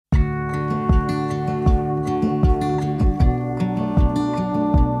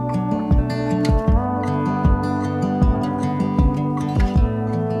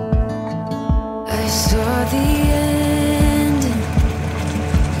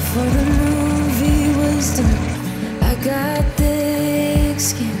Before the movie was done, I got thick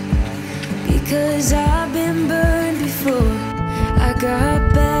skin because I've been burned before. I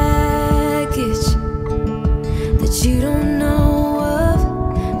got baggage that you don't know of.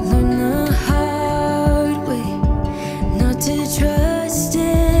 Learn the hard way not to trust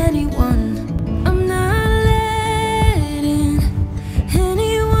anyone. I'm not letting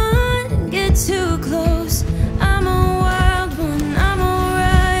anyone get too close. I'm a wild one, I'm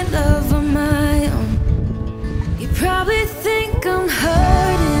alright, love on my own. You probably think I'm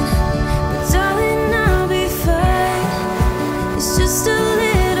hurting, but darling, I'll be fine. It's just a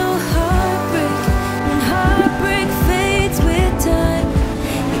little heartbreak, and heartbreak fades with time.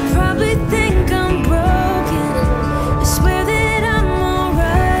 You probably think I'm broken, I swear that I'm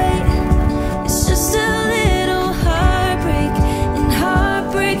alright. It's just a little heartbreak, and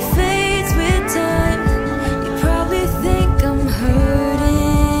heartbreak fades with time. You probably think I'm hurting,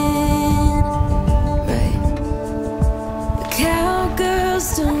 right? But cowgirls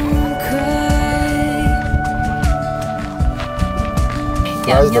don't cry.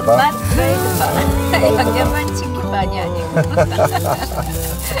 양념만 프라이드만 양념만 치킨만이 아니고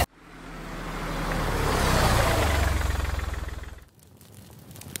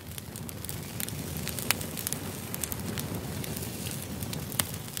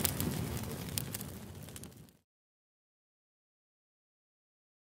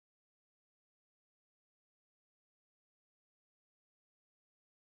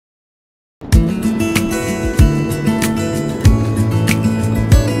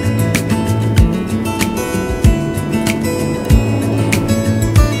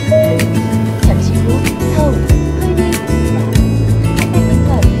잠시 후 서울 풀빌입니다.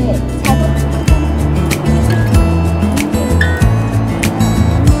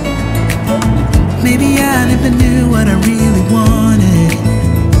 Maybe I never knew what I really wanted,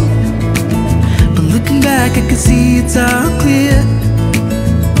 but looking back I can see it's all clear.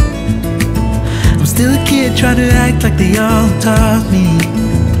 I'm still a kid trying to act like they all taught me,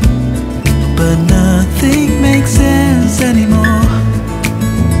 but nothing makes sense anymore.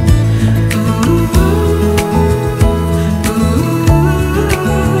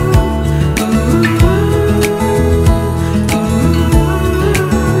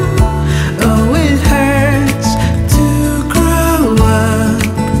 Oh, it hurts to grow up,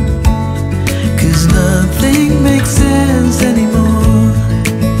 'cause nothing makes sense anymore.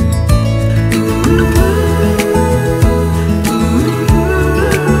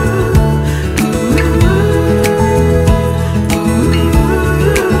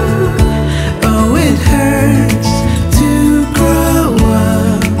 Oh, it hurts to grow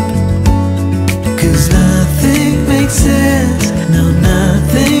up, 'cause nothing makes sense. No,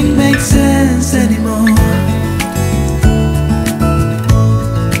 nothing makes sense anymore.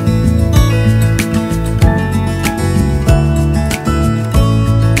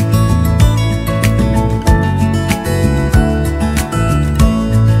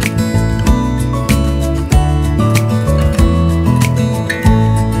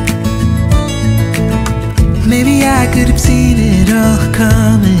 Maybe I could have seen it all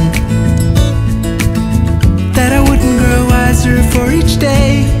coming, that I wouldn't grow wiser for each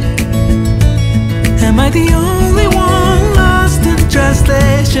day. Am I the only one lost in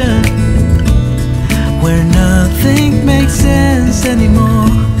translation, where nothing makes sense anymore?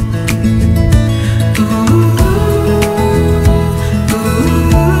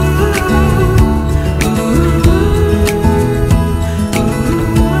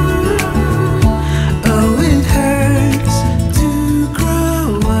 Oh, it hurts to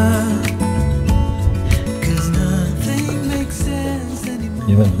grow up, 'cause nothing makes sense anymore.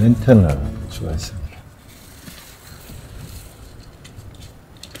 이는 랜턴을 추가했습니다.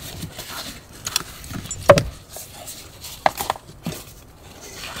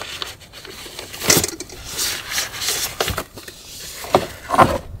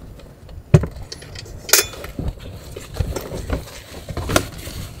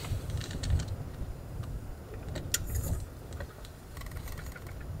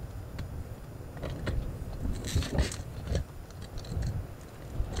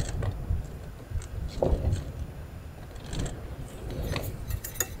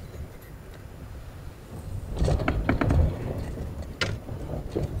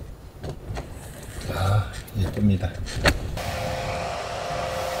 예쁩니다.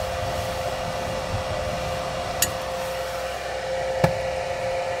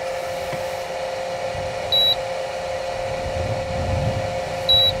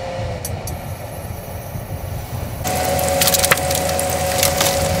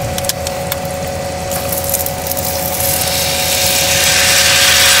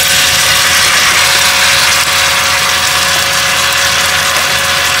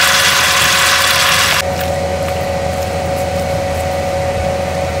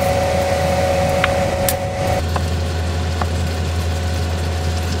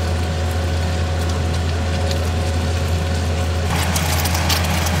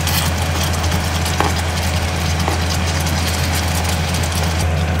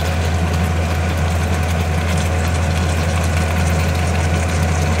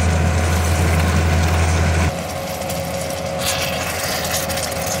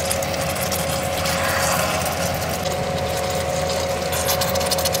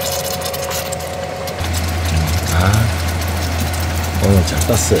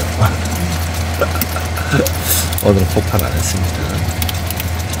 떴어요. 오늘은 폭발 안 했습니다.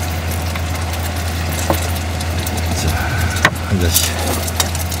 자, 한 잔씩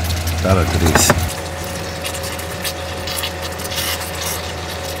따라 드리겠습니다.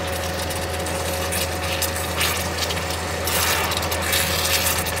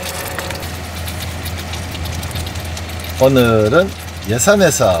 오늘은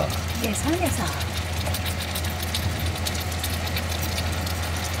예산에서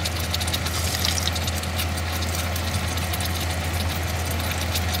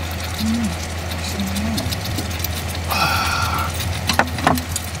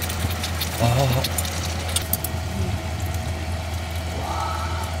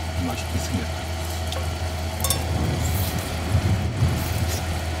맛있게 생겼다.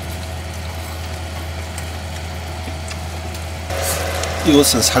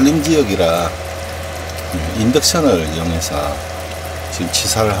 이곳은 산림지역이라 인덕션을 이용해서 지금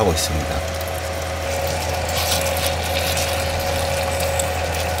치사를 하고 있습니다.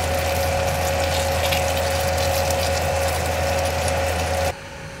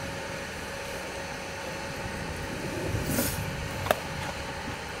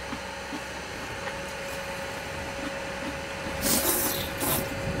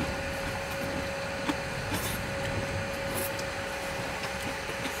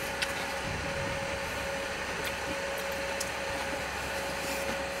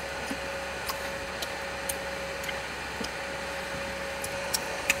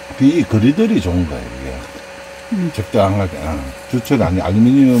 이 거리들이 좋은 거예요, 이게. 적당하게. 주철이 아니,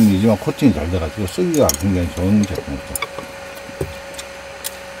 알루미늄이지만 코팅이 잘 돼가지고 쓰기가 굉장히 좋은 제품이죠.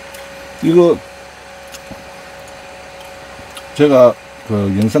 이거, 제가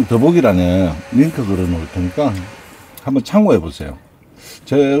그 영상 더보기란에 링크 걸어 놓을 테니까 한번 참고해 보세요.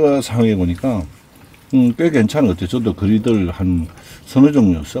 제가 사용해 보니까, 꽤 괜찮은 것 같아요. 저도 거리들 한 서너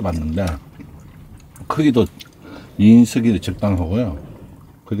종류 써봤는데, 크기도 2인 쓰기도 적당하고요.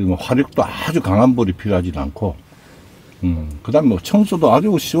 그리고 화력도 아주 강한 불이 필요하지도 않고, 그 다음에 뭐 청소도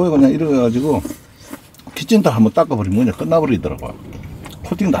아주 쉬워요. 그냥 이래가지고, 키친도 한번 닦아버리면 그냥 끝나버리더라고요.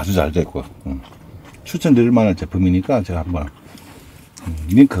 코팅도 아주 잘 됐고, 추천드릴 만한 제품이니까 제가 한번,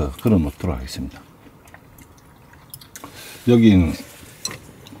 링크 걸어 놓도록 하겠습니다. 여긴,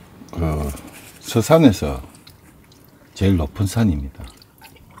 서산에서 제일 높은 산입니다.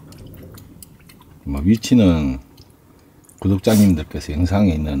 뭐 위치는 구독자님들께서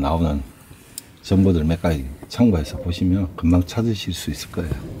영상에 나오는 정보들 몇 가지 참고해서 보시면 금방 찾으실 수 있을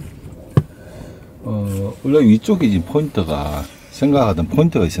거예요. 원래 위쪽에 지금 포인트가, 생각하던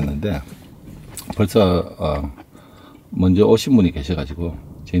포인트가 있었는데, 벌써, 먼저 오신 분이 계셔가지고,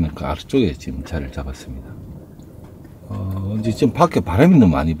 저희는 그 아래쪽에 지금 자리를 잡았습니다. 이제 지금 밖에 바람이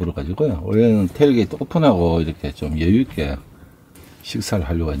너무 많이 불어가지고요. 원래는 테일게이트 오픈하고 이렇게 좀 여유있게 식사를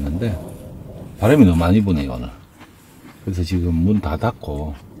하려고 했는데, 바람이 너무 많이 부네요, 오늘. 그래서 지금 문 다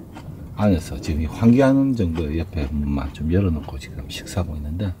닫고 안에서 지금 환기하는 정도 옆에 문만 좀 열어놓고 지금 식사하고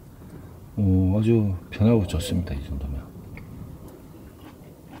있는데 아주 편하고 좋습니다. 이 정도면.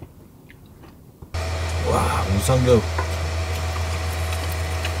 와, 우삼겹도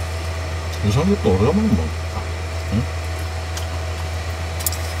오래간만에 먹었다. 응?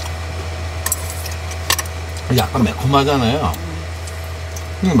 약간 매콤하잖아요.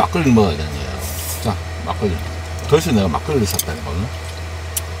 근데 막걸리 먹어야 되네요. 자, 막걸리. 그래서 내가 막걸리를 샀다니거든.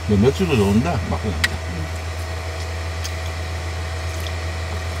 맥주도 좋은데 막걸리 한다.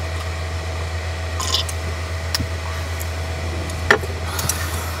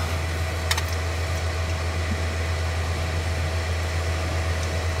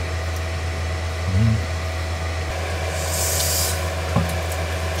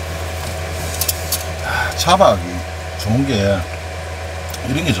 차박이 좋은 게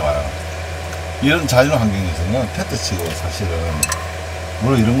이런 게 좋아요. 이런 자연 환경에서는 텐트 치고 사실은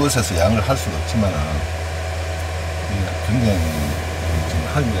물론 이런 곳에서 양을 할 수도 없지만 굉장히 지금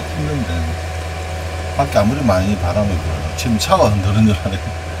하기가 힘든데 밖에 아무리 많이 바람이 불어도 지금 차가 흔들흔들하네.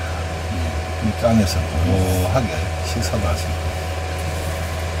 이 안에서 고요하게 식사도 할 수 있고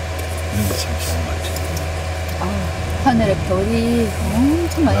이런 게 참 좋은 것 같아요. 하늘에 별이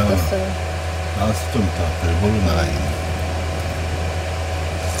엄청 많이 떴어요. 나와서 좀 더 별 보러 나가야겠네.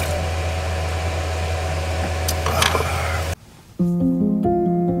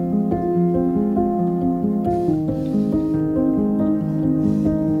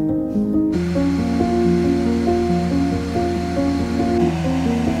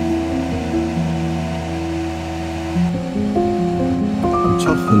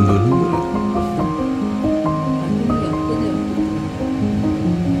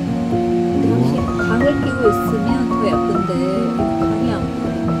 강을 끼고 있으면 더 예쁜데 강이 안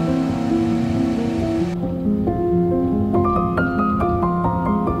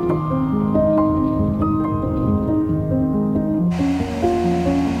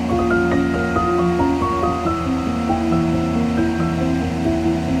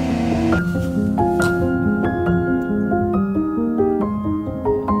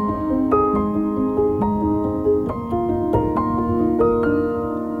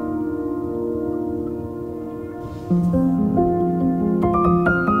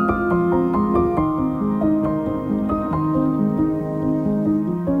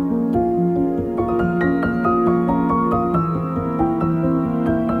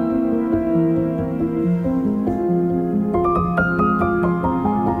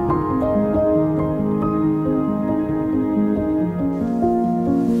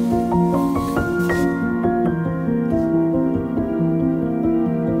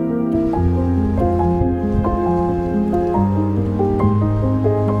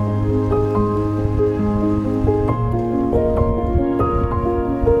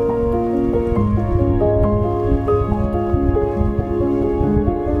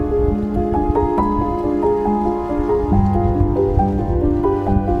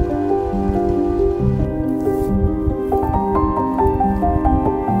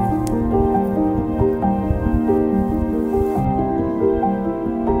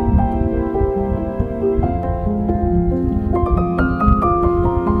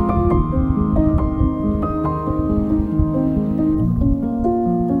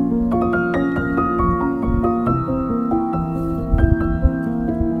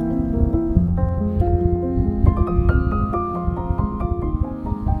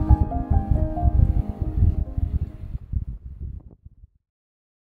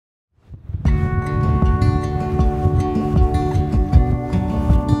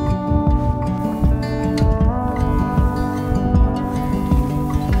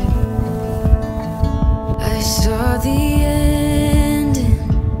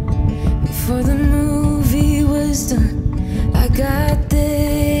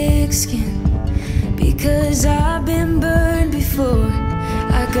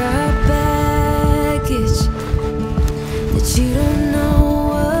that you don't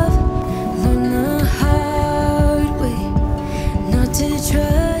know of. Learn the hard way not to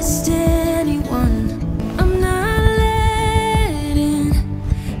trust anyone. I'm not letting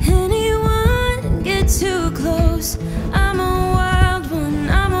anyone get too close. I'm a wild one,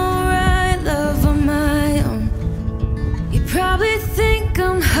 I'm alright, love on my own. You probably think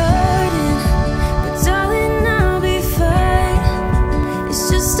I'm hurting, but darling, I'll be fine. It's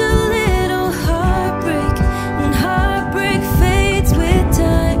just a little heartbreak, and heartbreak fades with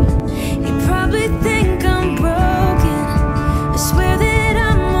time. You probably think I'm broken, I swear that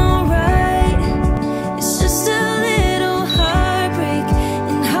I'm alright. It's just a little heartbreak,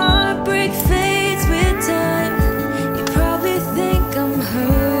 and heartbreak fades with time. You probably think I'm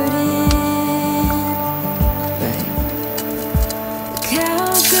hurting, right?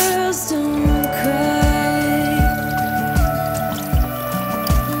 Cowgirls don't cry.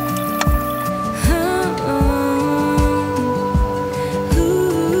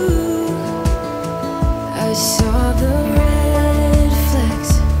 Ooh. I saw the red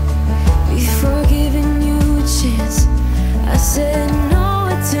flags before giving you a chance. I said no,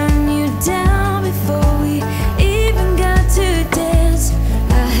 I turned you down before we even got to dance.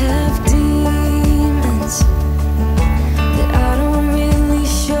 I have demons that I don't really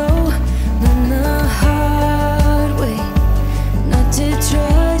show. Learn the hard way not to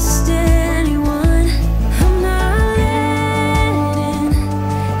trust anyone. I'm not letting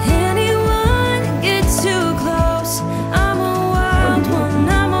anyone get too close. I'm a wild one,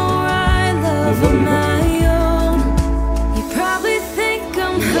 I'm alright, love of my own. You probably think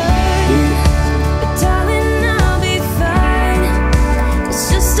I'm hurting, but darling, I'll be fine. It's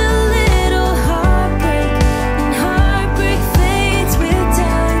just a little heartbreak, and heartbreak fades with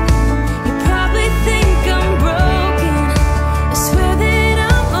time. You probably think I'm broken, I swear that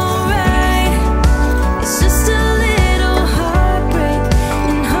I'm alright. It's just a little heartbreak,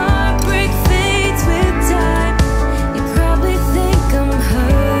 and heartbreak fades with time. You probably think I'm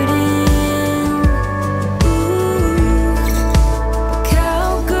hurting. Ooh,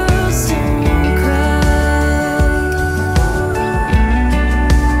 cowgirls don't cry.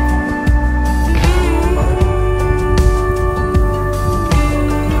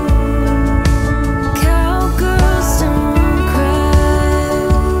 Cowgirls don't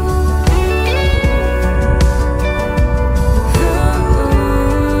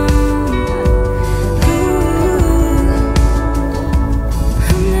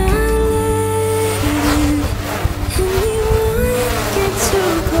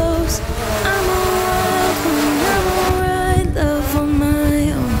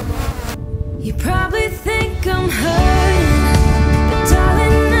You probably think I'm hurting, but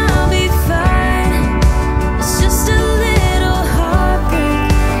darling, I'll be fine. It's just a little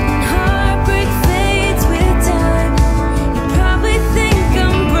heartbreak, and heartbreak fades with time. You probably think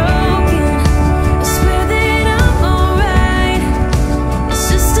I'm broken, I swear that I'm alright. It's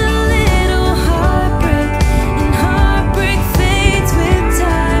just a little heartbreak, and heartbreak fades with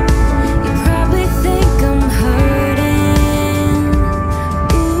time. You probably think I'm hurting.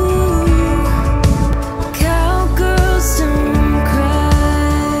 Ooh, cowgirls don't cry.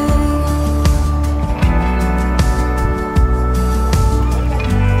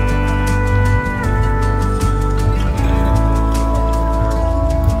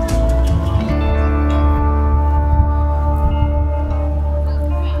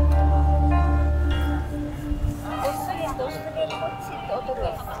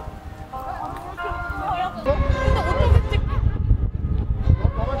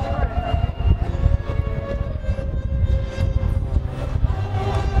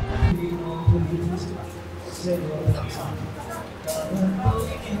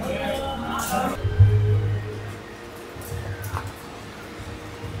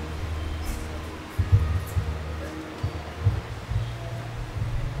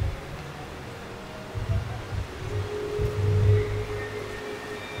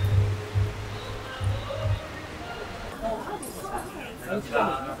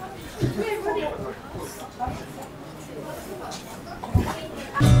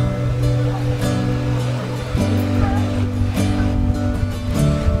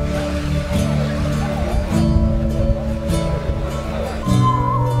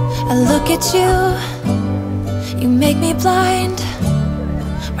 I look at you, you make me blind.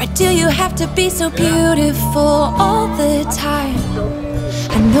 Why do you have to be so beautiful all the time?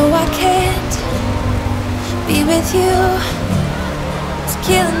 I know I can't be with you. It's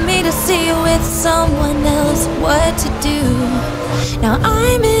killing me to see you with someone else. What to do? Now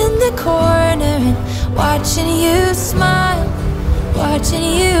I'm in the corner and watching you smile, watching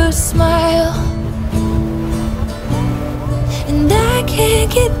you smile.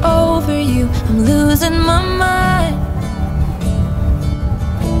 get over you. I'm losing my mind.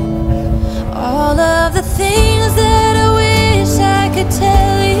 All of the things that I wish I could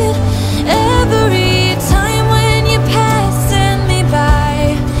tell you. Every time when you're passing me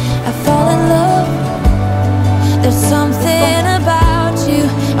by, I fall in love. There's something about you,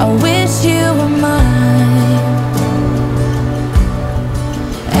 I wish you were mine.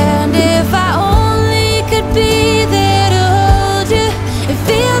 And if I only could be there to hold you, it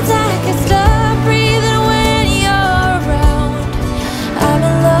feels like I stop breathing when you're around. I'm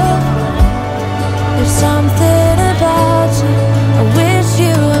in love. There's something about you, I wish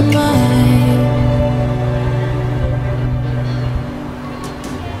you were mine.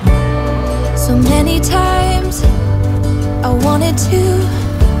 So many times I wanted to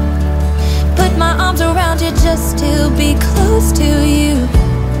put my arms around you just to be close to you.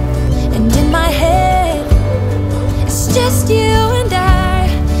 And in my head, it's just you and I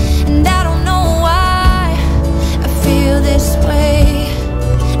don't know why I feel this way.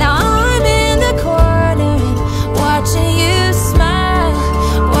 Now I'm in the corner and watching you smile,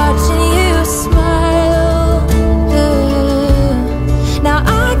 watching you smile. Now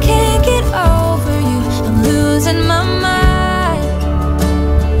I can't get over you, I'm losing my mind.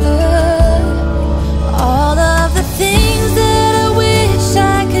 All of the things that I wish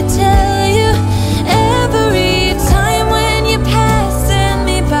I could tell you. Every time when you're passing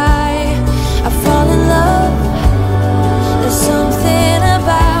me by, I fall in love. There's something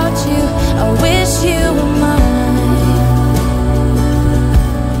about you, I wish you were mine.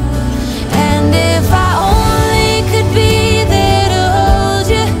 And if I only could be there to hold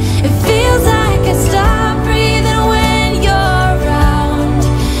you, it feels like I stop breathing when you're around.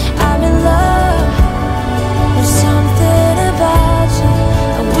 I'm in love. There's something about you,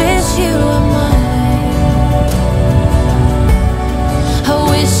 I wish you were mine. I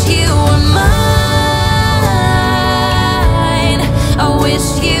wish you were mine. I wish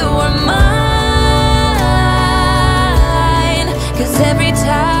you were mine. 'Cause every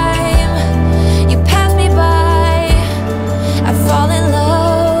time you pass me by, I fall in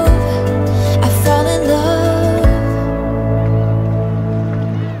love. I fall in love.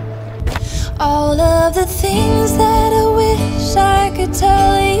 All of the things that I wish I could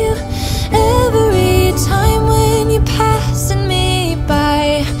tell you. Every time when you're passing me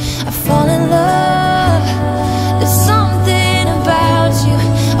by, I fall in love. There's something about you,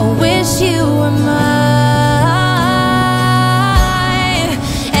 I wish you were mine.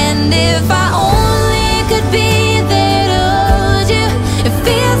 And if I only could be there to hold you, it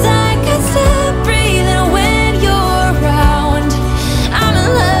feels like I stop breathing when you're around. I'm in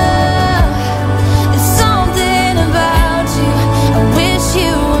love. There's something about you, I wish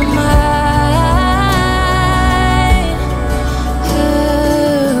you were mine.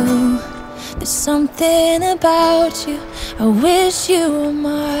 Ooh, there's something about you, I wish you were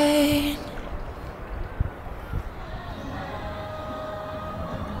mine.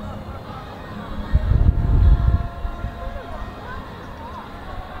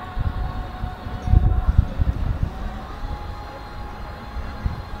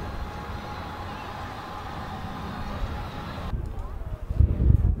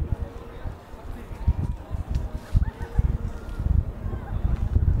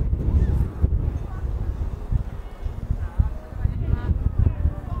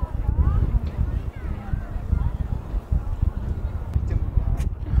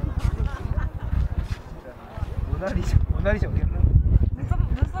 모나리자 어디 갔나?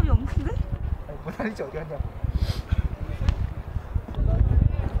 눈썹이 없는데? 아니, 모나리자 어디 갔냐?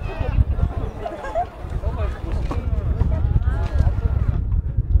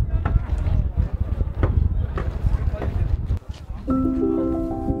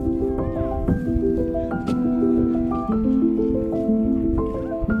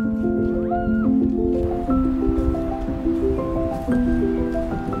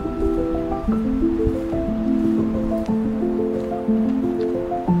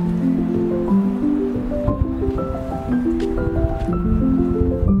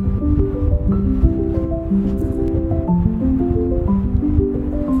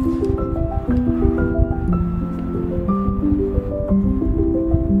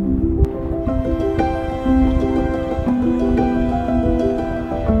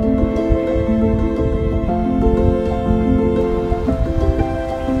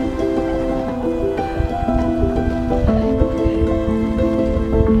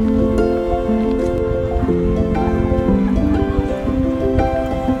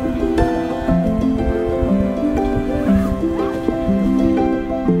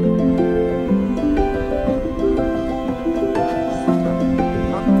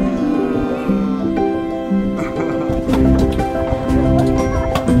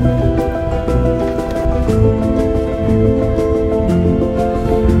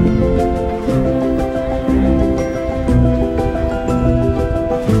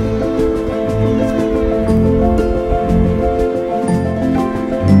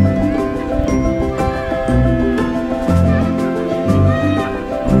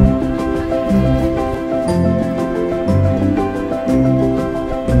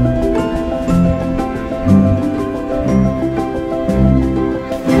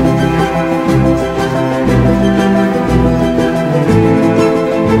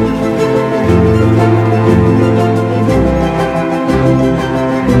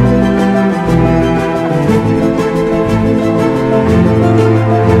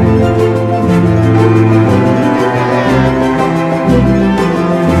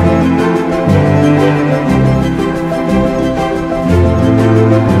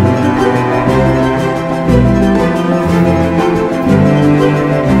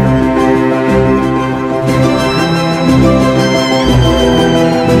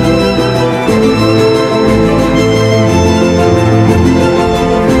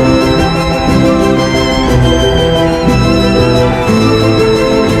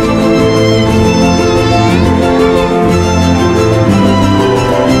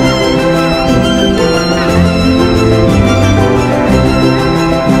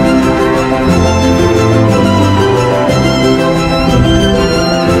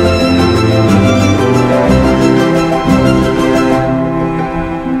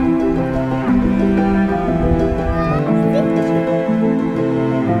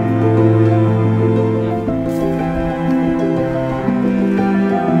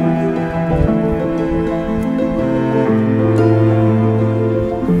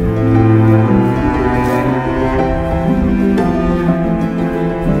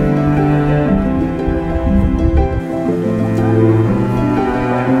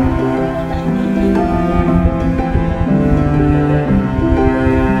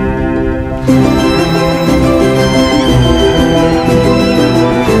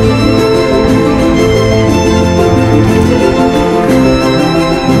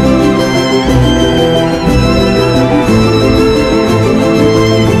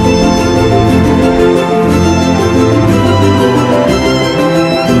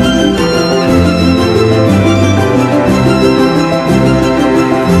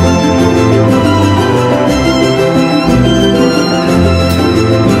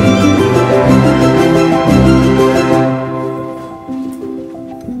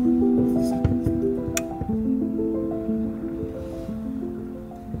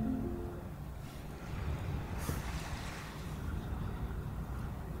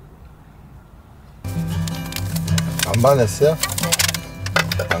 반반 했어요?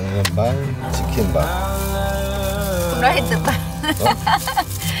 양념 반, 치킨 반. 프라이드 반.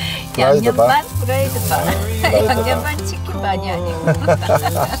 프라이드 양념 반? 반, 프라이드 반. 프라이드 양념 반. 반, 치킨 반이 아니고.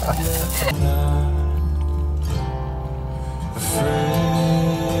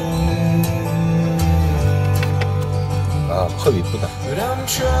 아, 컵 이쁘다.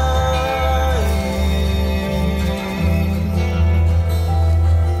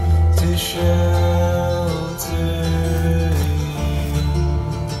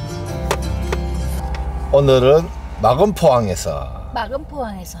 오늘은 마금포항에서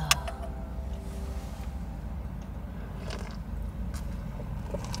마금포항에서.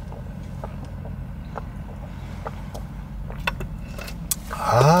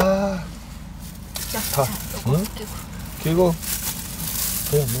 아, 자, 다, 응? 끼고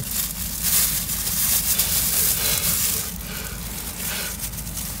그냥 뭐.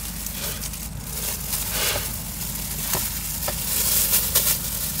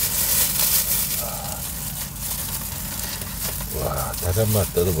 와, 다시 한번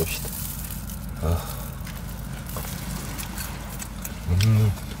뜯어봅시다.